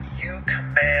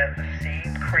command the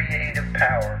same creative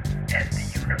power as the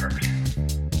universe.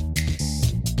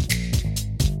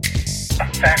 A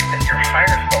fact that your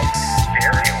higher self is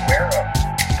very aware of,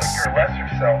 but your lesser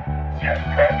self has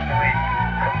probably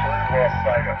completely lost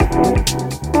sight of.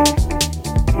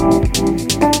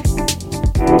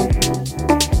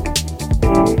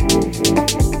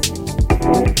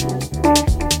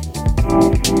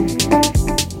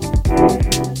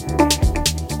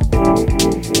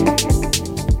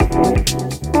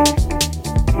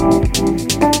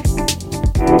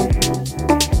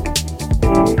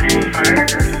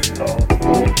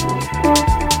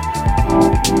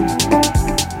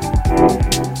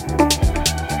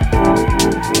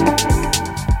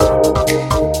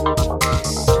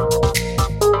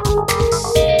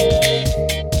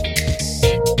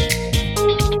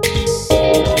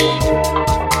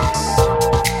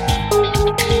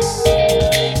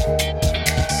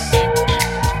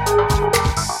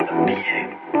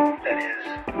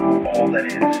 That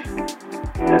is,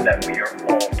 and that we are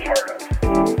all part of.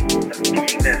 The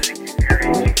being that is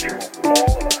experiencing through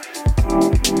all of us.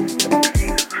 The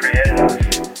being who created us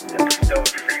and bestowed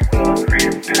free will and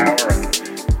creative power on us.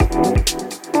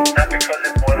 Not because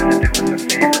it wanted to do us a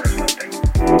favor or something,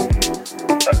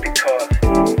 but because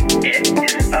it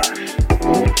is us.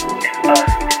 And us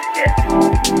is it.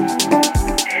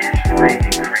 It is free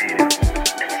and creative.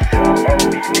 And so are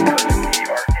we because we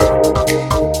are it.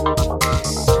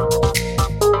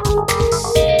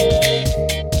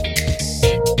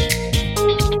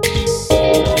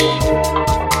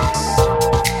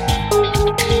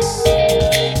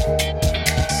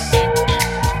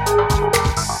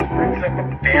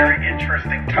 Very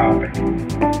interesting topic.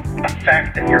 A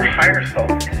fact that your higher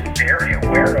self is very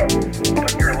aware of,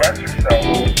 but your lesser self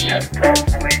has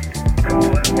probably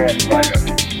completely lost sight of.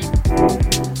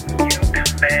 You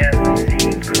command the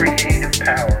same creative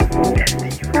power as the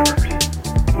universe.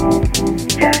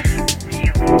 Yes,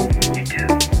 you do.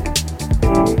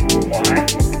 Why?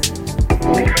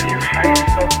 Because your higher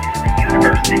self is the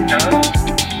universe. It does.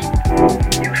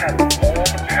 You have all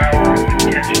the power and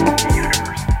potential of the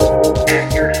universe at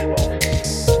your disposal,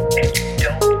 and you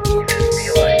don't even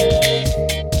realize it.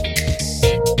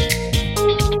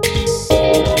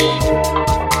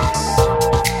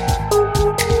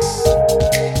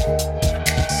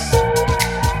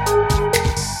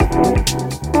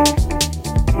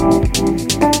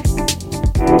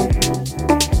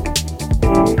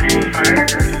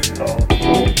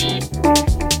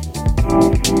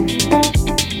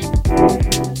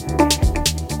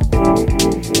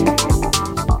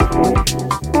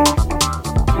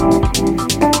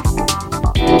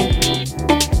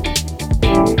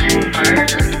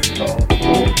 Higher self.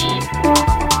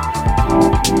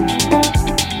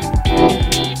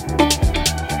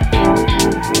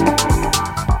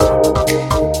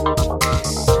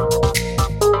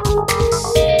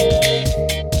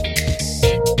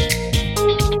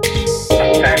 The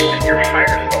fact that your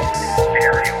higher